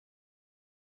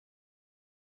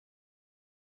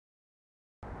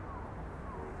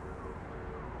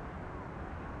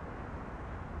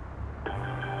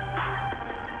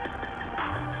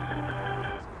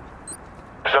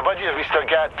The body of Mr.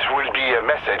 Gat will be a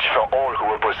message for all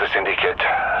who oppose the Syndicate.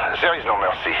 There is no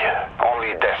mercy,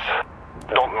 only death.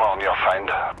 Don't mourn your friend.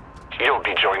 You'll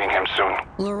be joining him soon.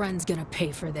 Loren's gonna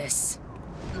pay for this.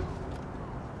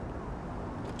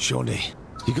 Shawnee,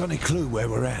 you got any clue where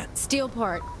we're at?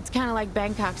 Steelport. It's kind of like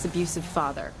Bangkok's abusive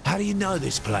father. How do you know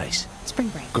this place? Spring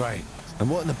break. Great. And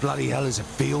what in the bloody hell is a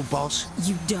field boss?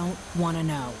 You don't want to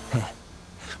know.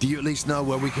 Do you at least know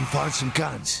where we can find some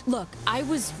guns? Look, I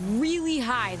was really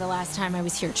high the last time I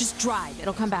was here. Just drive.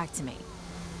 It'll come back to me.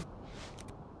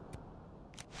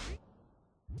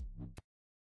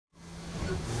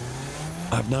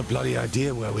 I've no bloody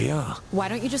idea where we are. Why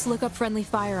don't you just look up friendly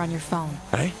fire on your phone?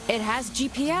 Hey? It has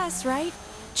GPS, right?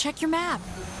 Check your map.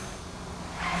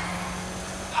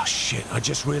 Oh shit, I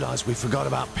just realized we forgot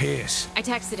about Pierce. I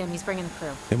texted him. He's bringing the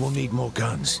crew. Then we'll need more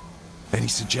guns. Any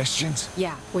suggestions?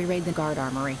 Yeah, we raid the guard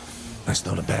armory. That's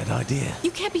not a bad idea.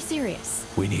 You can't be serious.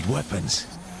 We need weapons.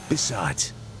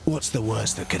 Besides, what's the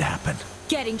worst that could happen?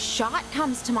 Getting shot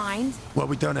comes to mind. Well,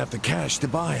 we don't have the cash to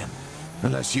buy them.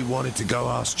 Unless you wanted to go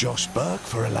ask Josh Burke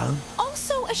for a loan.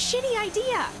 Also a shitty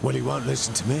idea. Well, he won't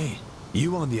listen to me.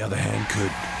 You, on the other hand,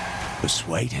 could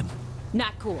persuade him.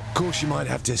 Not cool. Of course, you might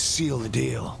have to seal the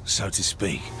deal, so to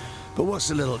speak. But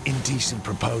what's a little indecent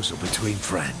proposal between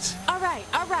friends? All right.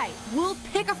 We'll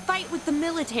pick a fight with the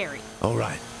military. All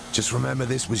right. Just remember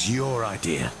this was your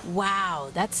idea. Wow,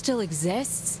 that still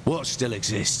exists? What still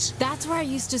exists? That's where I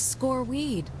used to score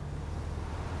weed.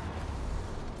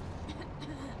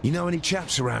 You know any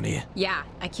chaps around here? Yeah,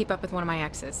 I keep up with one of my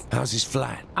exes. How's his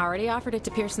flat? Already offered it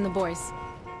to Pierce and the boys.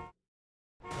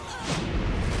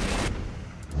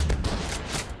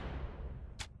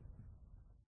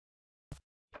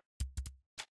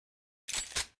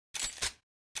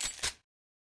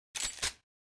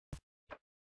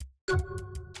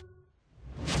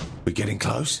 We getting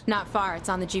close? Not far, it's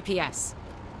on the GPS.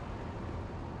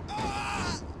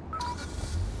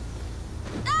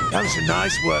 That was a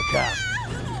nice workout.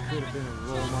 Could have been a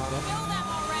role model.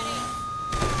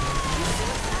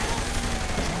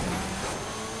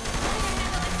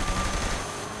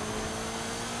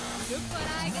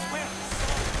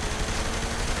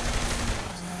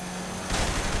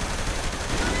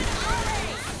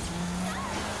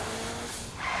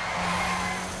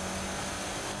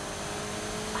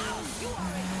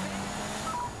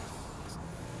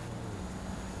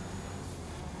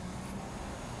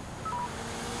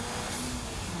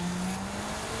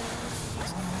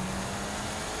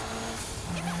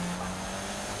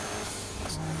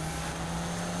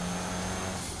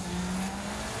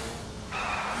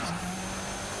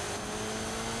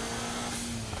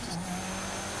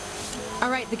 All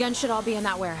right, the guns should all be in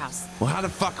that warehouse. Well, how the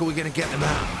fuck are we gonna get them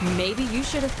out? Maybe you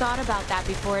should have thought about that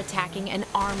before attacking an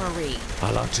armory.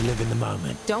 I like to live in the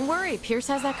moment. Don't worry, Pierce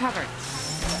has that covered.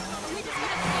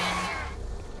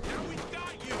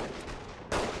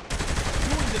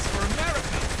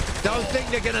 Don't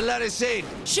think they're gonna let us in.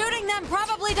 Shooting them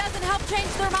probably doesn't help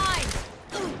change their minds.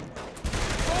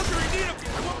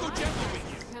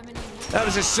 That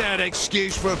was a sad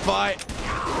excuse for a fight.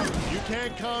 You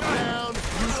can't calm down.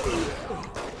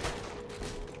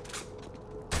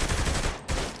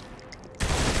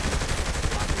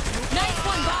 Nice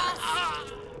one, boss!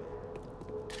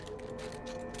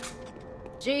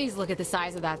 Jeez, look at the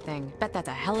size of that thing. Bet that's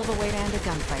a hell of a way to end a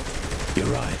gunfight. You're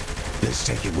right. Let's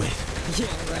take it with.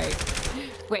 Yeah, right.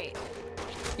 Wait,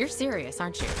 you're serious,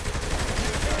 aren't you?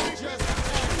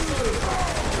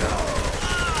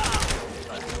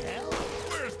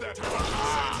 Where's that?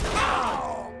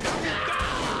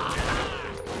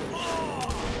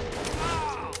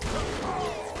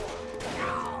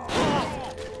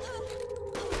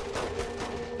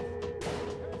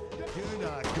 You're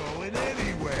not going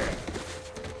anywhere.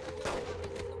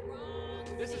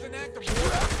 This is an act of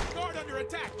war. Guard under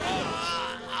attack.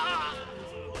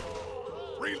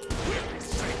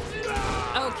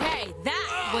 Okay,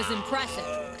 that was impressive.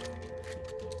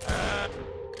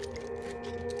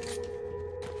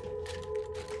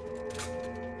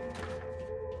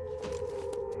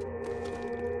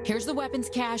 Here's the weapons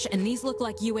cache, and these look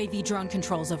like UAV drone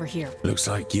controls over here. Looks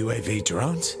like UAV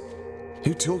drones?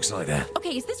 Who talks like that?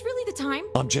 Okay, is this really the time?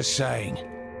 I'm just saying.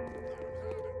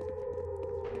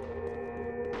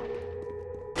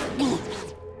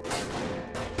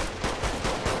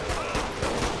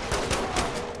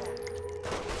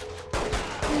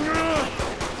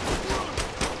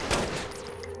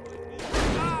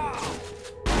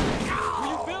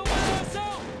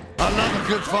 Another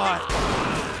good fight.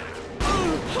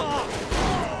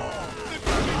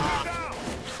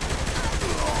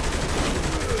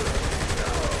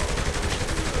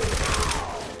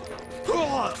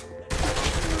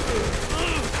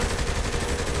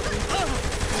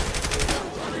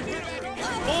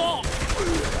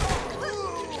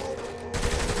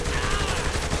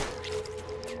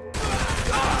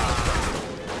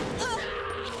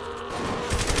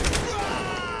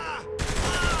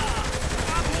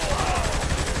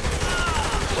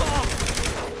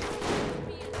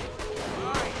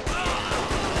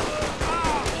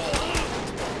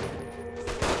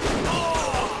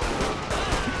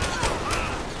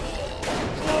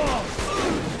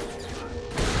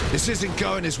 This isn't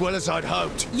going as well as I'd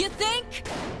hoped. You think?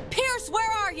 Pierce,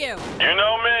 where are you? You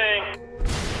know me.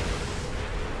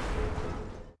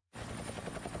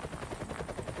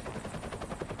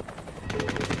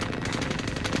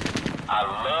 I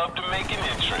love to make an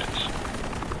entrance.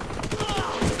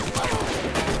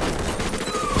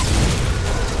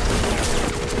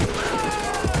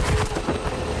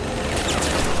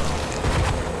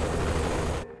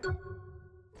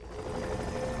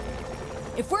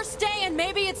 If we're staying,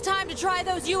 maybe it's time to try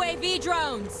those UAV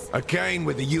drones. Again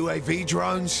with the UAV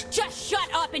drones? Just shut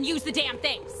up and use the damn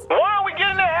things. Why are we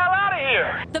getting the hell out of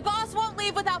here? The boss won't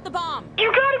leave without the bomb.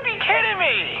 You gotta be kidding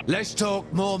me! Let's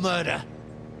talk more murder.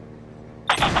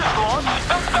 That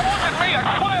wasn't me,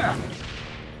 I swear!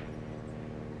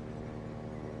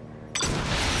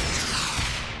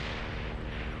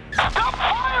 Stop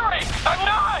firing! I'm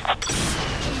not!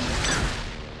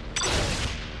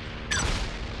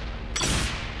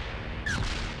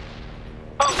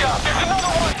 Oh god, there's another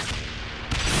one!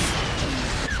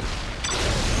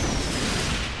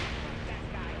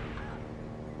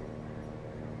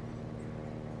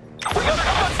 We gotta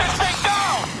shut this thing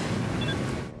down!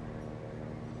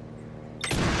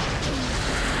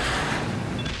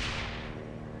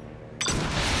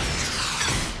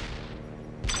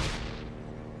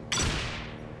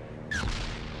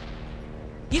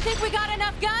 You think we got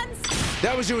enough guns?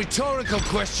 That was a rhetorical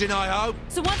question, I hope.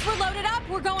 So once we're loaded up,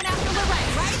 we're going after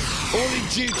Lorraine, right? All in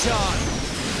due time.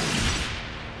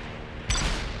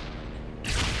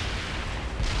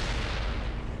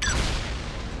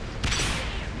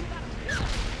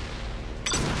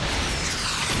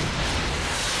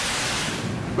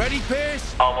 Ready,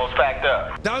 Pierce? Almost packed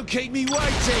up. Don't keep me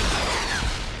waiting.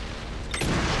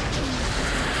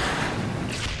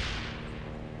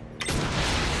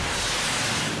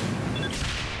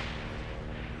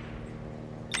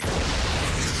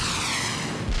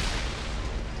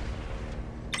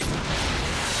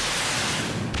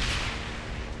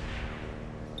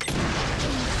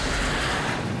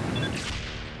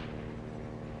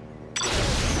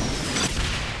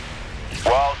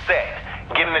 We're all set.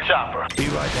 Get in the chopper. Be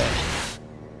right there.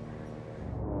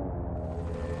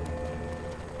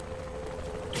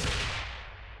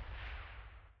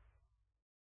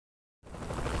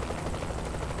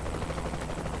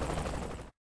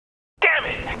 Damn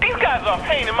it! These guys are a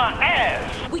pain in my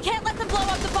ass! We can't let them blow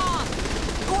up the bomb.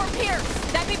 Or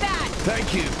Pierce. That'd be bad.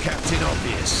 Thank you, Captain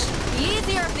Obvious.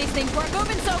 Easier if these things weren't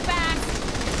moving so fast.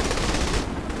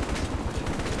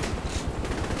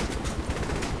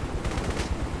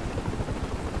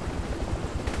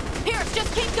 Pierce,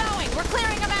 just keep going. We're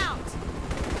clearing them out.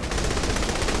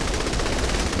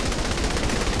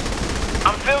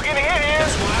 I'm still getting hit here!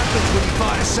 That's what happens when you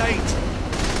fight a saint.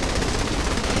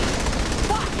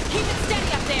 Fuck! Keep it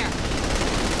steady up there.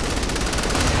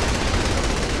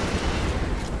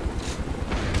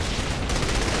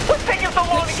 What's taking so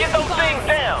long to get those things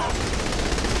down?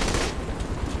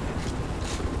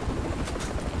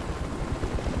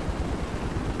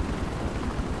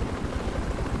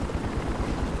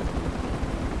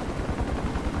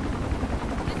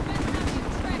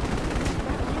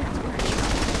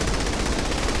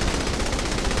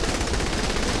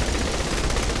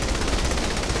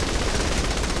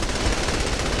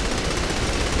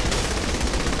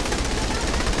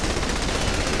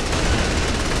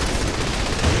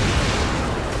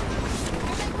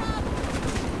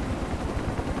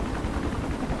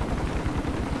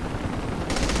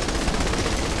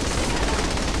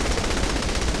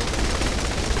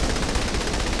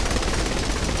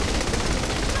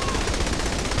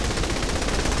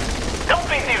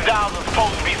 Dials are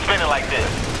supposed to be spinning like this.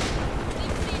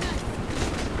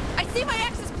 I see my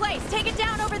ex's place. Take it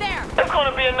down over there. There's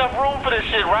gonna be enough room for this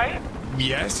shit, right?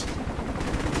 Yes?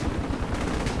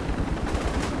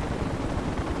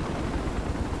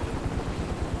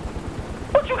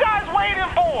 What you guys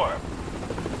waiting for?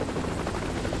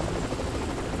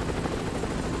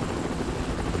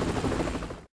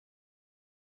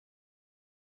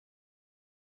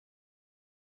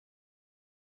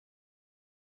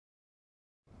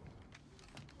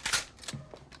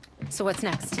 So what's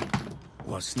next?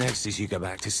 What's next is you go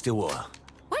back to Stiluotera.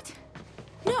 What?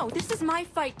 No, this is my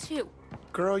fight too.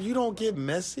 Girl, you don't get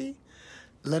messy.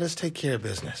 Let us take care of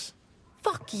business.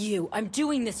 Fuck you. I'm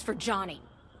doing this for Johnny.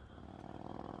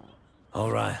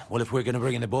 All right. Well, if we're gonna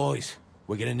bring in the boys,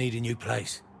 we're gonna need a new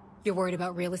place. You're worried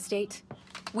about real estate?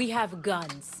 We have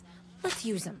guns. Let's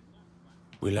use them.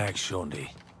 Relax, Shaundi.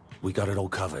 We got it all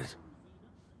covered.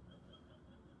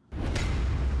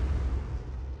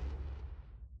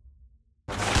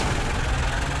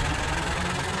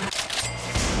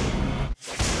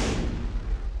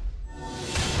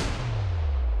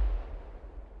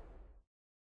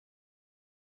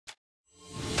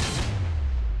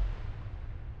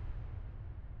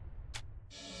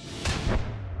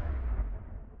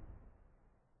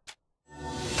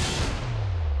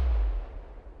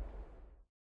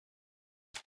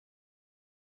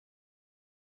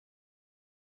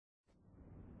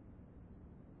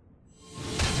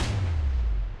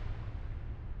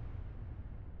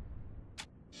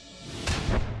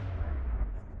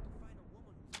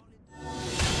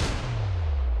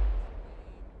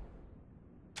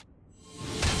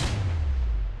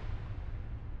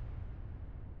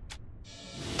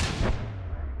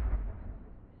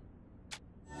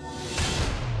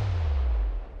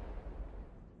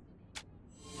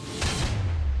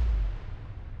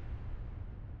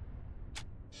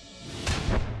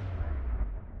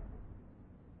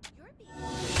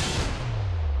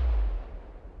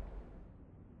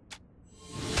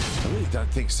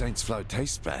 think Saints Flow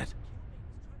tastes bad.